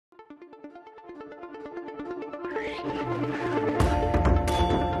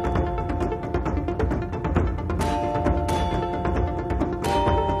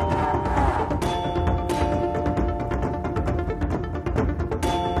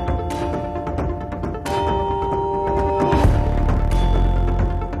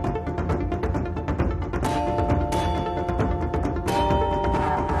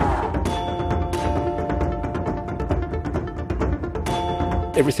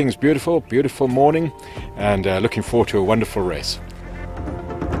Everything's beautiful, beautiful morning, and looking forward to a wonderful race.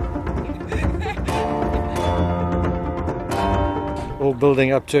 All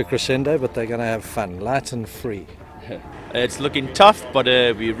building up to a crescendo, but they're going to have fun, light and free. It's looking tough, but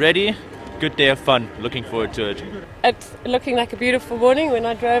we're ready. Good day of fun. Looking forward to it. It's looking like a beautiful morning. When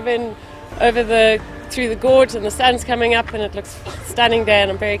I drove in through the gorge and the sun's coming up and it looks stunning day, and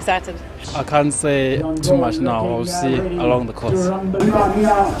I'm very excited. I can't say too much now. We'll see along the course.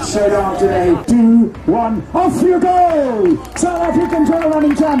 Showdown today. 2, 1, off you go! South African trail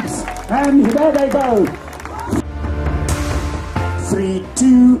running champs, and there they go. 3,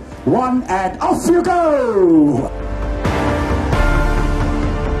 2, 1, and off you go!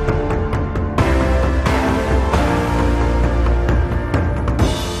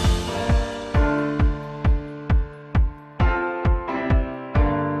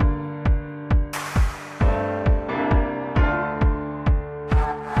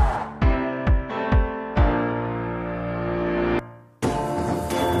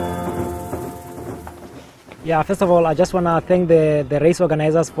 Yeah, first of all, I just want to thank the race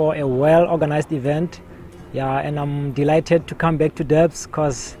organizers for a well-organized event. Yeah, and I'm delighted to come back to Durbs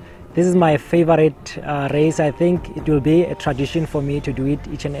because this is my favorite race. I think it will be a tradition for me to do it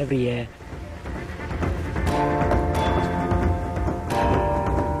each and every year.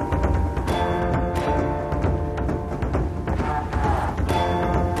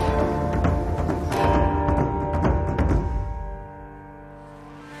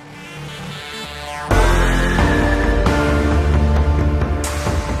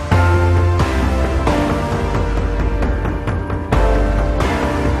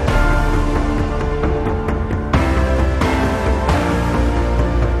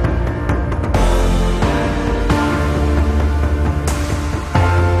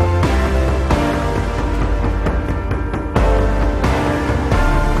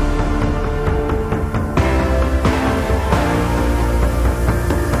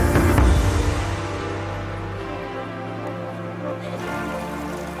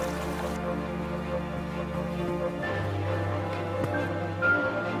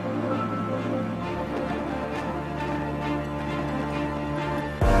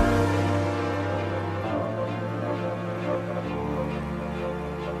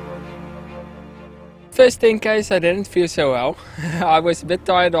 First 10Ks I didn't feel so well. I was a bit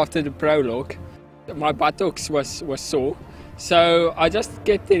tired after the prologue. My buttocks was sore. So I just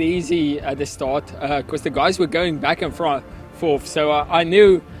kept it easy at the start because the guys were going back and forth. So I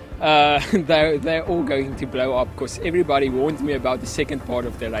knew they're all going to blow up because everybody warned me about the second part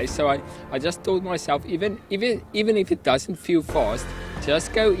of the race. So I just told myself, even if it doesn't feel fast,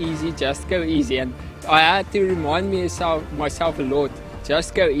 just go easy, just go easy. And I had to remind myself a lot,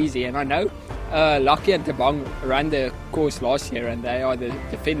 just go easy. And I know Lucky and Tabang ran the course last year and they are the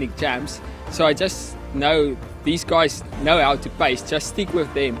defending champs. So I just know these guys know how to pace, just stick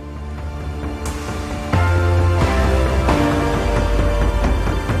with them.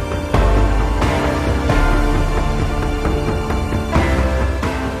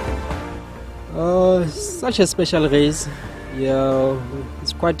 Such a special race. Yeah,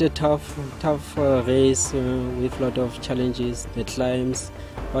 it's quite a tough race with a lot of challenges, the climbs,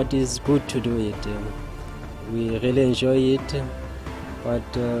 but it's good to do it. We really enjoy it, but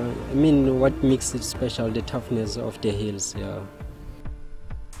I mean, what makes it special, the toughness of the hills. Yeah.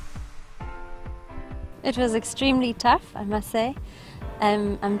 It was extremely tough, I must say.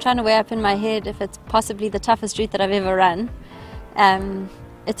 I'm trying to weigh up in my head if it's possibly the toughest route that I've ever run.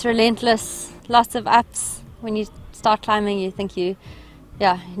 It's relentless, lots of ups. When you start climbing, you think you're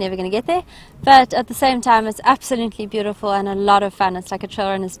never going to get there. But at the same time, it's absolutely beautiful and a lot of fun. It's like a trail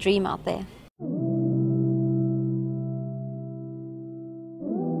runner's dream out there.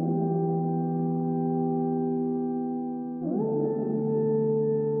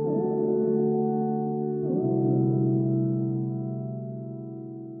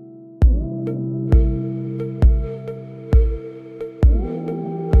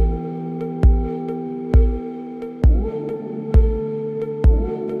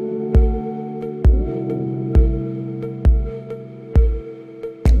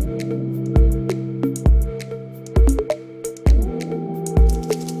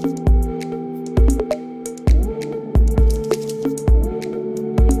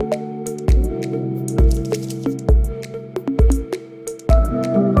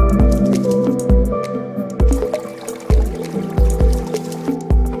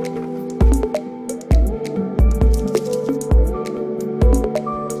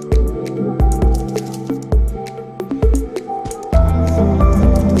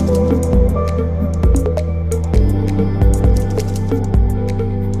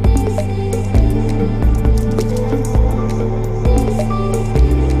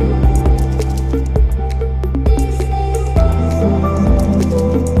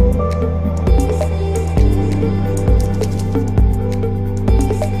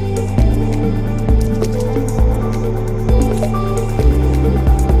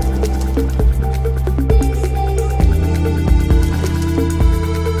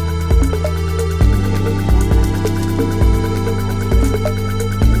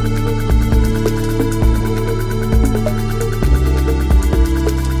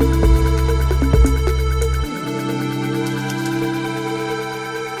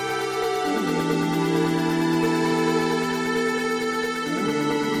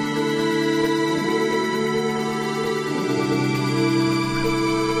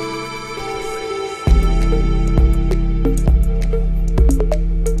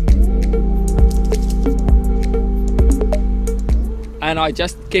 I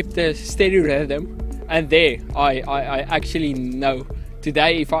just kept a steady rhythm, and there I actually know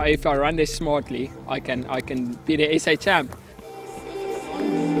today if I run this smartly, I can be the SA champ.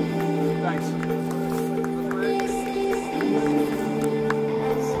 Thanks.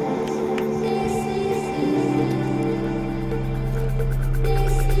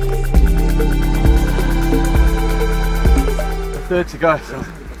 Third to go, so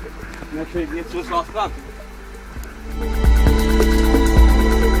make sure you get to this last run.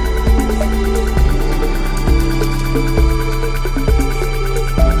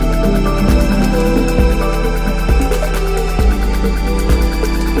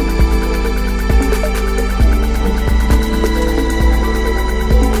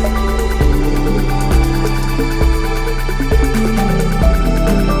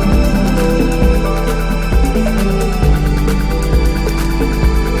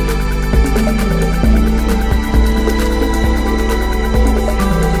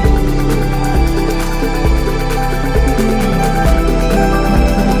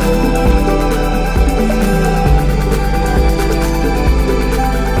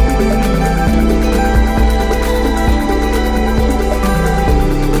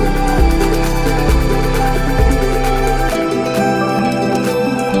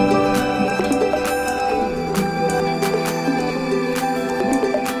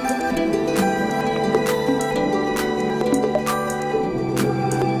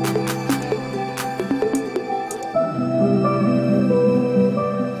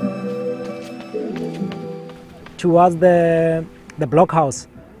 Towards the blockhouse.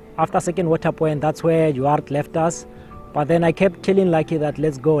 After second water point, that's where Juart left us. But then I kept telling Lucky that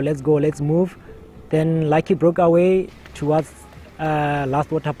let's go, let's move. Then Lucky broke away towards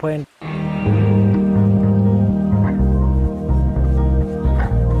last water point.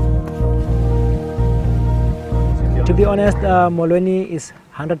 To be honest, Molweni is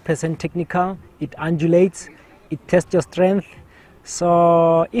 100% technical. It undulates, it tests your strength.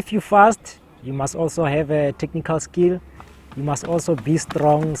 So if you fast, you must also have a technical skill. You must also be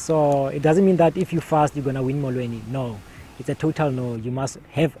strong. So it doesn't mean that if you fast, you're going to win Molweni. No, it's a total no. You must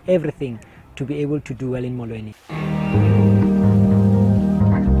have everything to be able to do well in Molweni.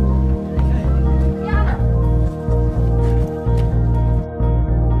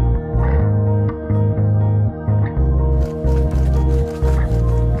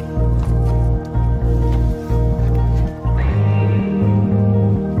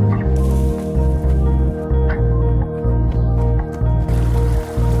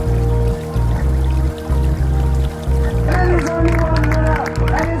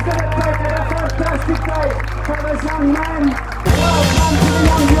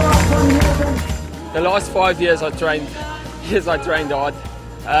 The last 5 years I trained hard,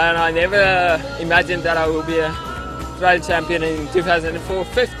 and I never imagined that I will be a trail champion in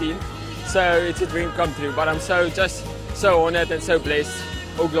 2015. So it's a dream come true. But I'm just so honored and so blessed.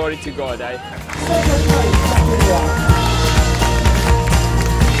 All glory to God, eh?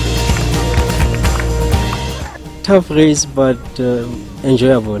 Tough race, but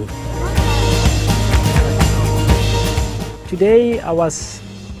enjoyable. Today I was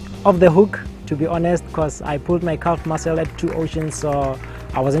off the hook, to be honest, because I pulled my calf muscle at 2 Oceans, so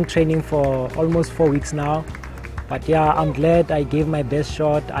I wasn't training for almost 4 weeks now. But yeah, I'm glad I gave my best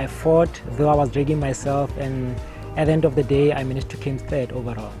shot. I fought, though I was dragging myself, and at the end of the day, I managed to come third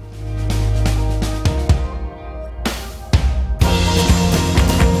overall.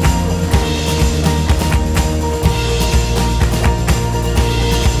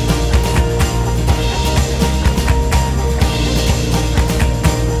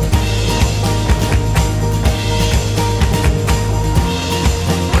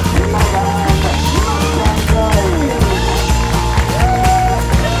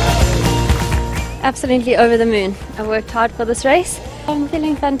 Absolutely over the moon. I worked hard for this race. I'm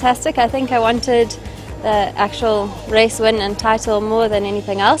feeling fantastic. I think I wanted the actual race win and title more than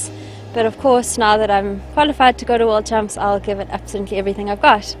anything else. But of course, now that I'm qualified to go to World Champs, I'll give it absolutely everything I've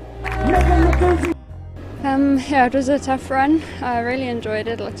got. Yeah, it was a tough run. I really enjoyed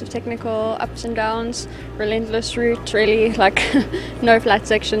it. Lots of technical ups and downs, relentless route, really like no flat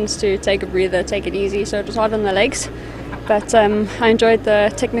sections to take a breather, take it easy. So it was hard on the legs, but I enjoyed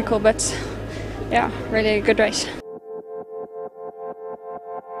the technical bits. Yeah, really a good race.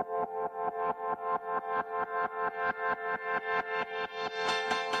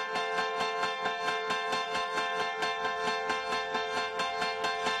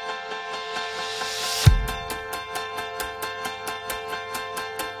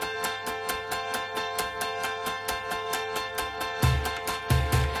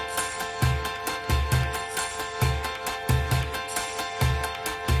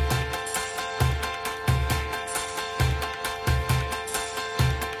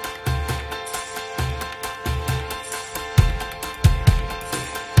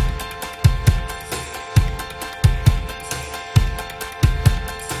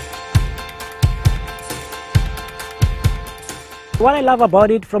 What I love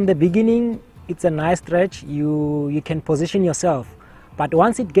about it from the beginning, it's a nice stretch. You can position yourself. But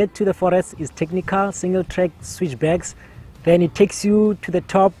once it gets to the forest, it's technical, single track switchbacks. Then it takes you to the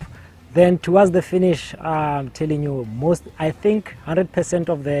top. Then towards the finish, I'm telling you, I think 100%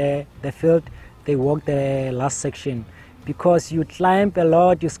 of the field, they walk the last section. Because you climb a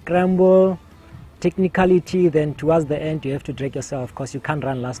lot, you scramble, technicality, then towards the end you have to drag yourself because you can't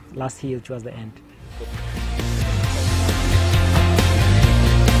run last hill towards the end.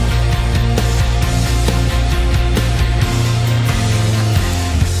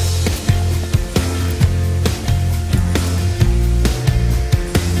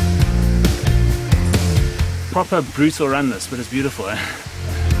 Proper brutal run this, but it's beautiful, eh?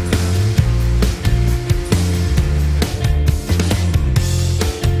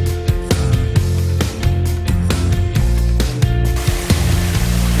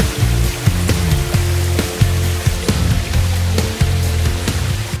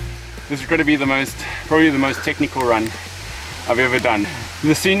 This is going to be probably the most technical run I've ever done.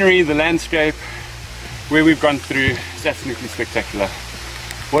 The scenery, the landscape, where we've gone through is absolutely spectacular.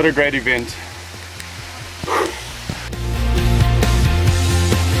 What a great event.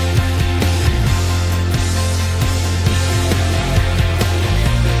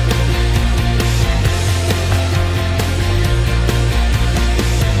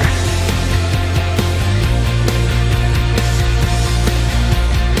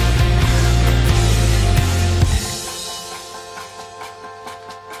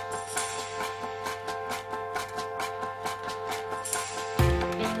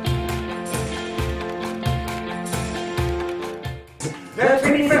 The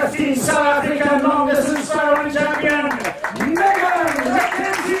 2015 South African long distance trail running champion, Megan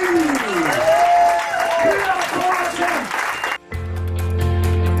McKenzie.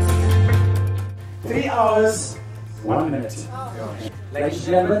 3 hours, 1 minute. Ladies and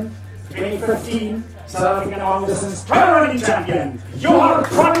gentlemen, 2015 South African long distance trail running champion, Johan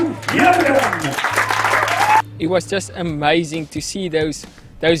van Jurgen. It was just amazing to see those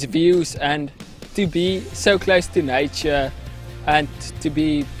views and to be so close to nature and to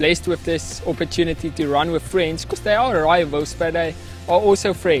be blessed with this opportunity to run with friends, because they are rivals but they are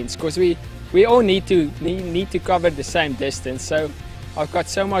also friends, because we all need to cover the same distance. So I've got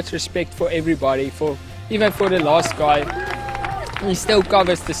so much respect for everybody, even for the last guy. He still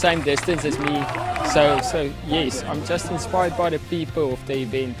covers the same distance as me. So yes, I'm just inspired by the people of the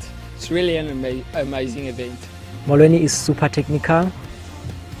event. It's really an amazing event. Molweni is super technical.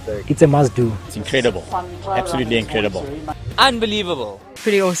 It's a must-do. It's incredible. Absolutely incredible. Unbelievable.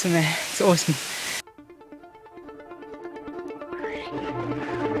 Pretty awesome, man. It's awesome.